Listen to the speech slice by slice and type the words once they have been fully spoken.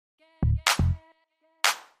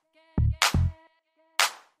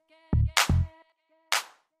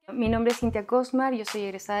Mi nombre es Cintia Cosmar, yo soy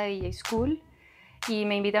egresada de DJ School y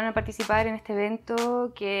me invitaron a participar en este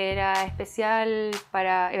evento que era especial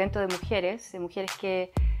para evento de mujeres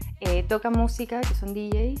que tocan música, que son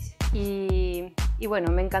DJs y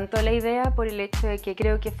bueno, me encantó la idea por el hecho de que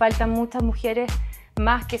creo que faltan muchas mujeres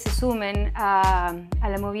más que se sumen a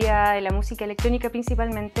la movida de la música electrónica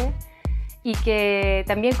principalmente y que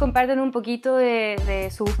también compartan un poquito de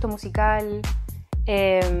su gusto musical.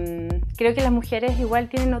 Creo que las mujeres igual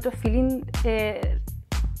tienen otro feeling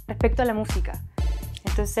respecto a la música.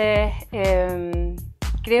 Entonces,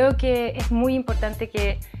 creo que es muy importante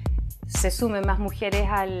que se sumen más mujeres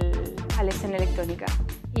a la escena electrónica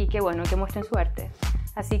y que, bueno, que muestren su arte.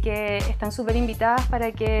 Así que están súper invitadas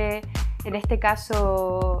para que en este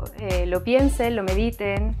caso lo piensen, lo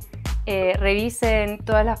mediten, revisen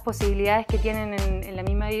todas las posibilidades que tienen en la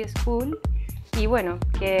misma DJ School y bueno,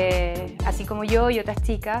 que así como yo y otras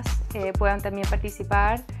chicas puedan también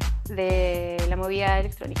participar de la movida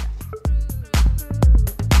electrónica.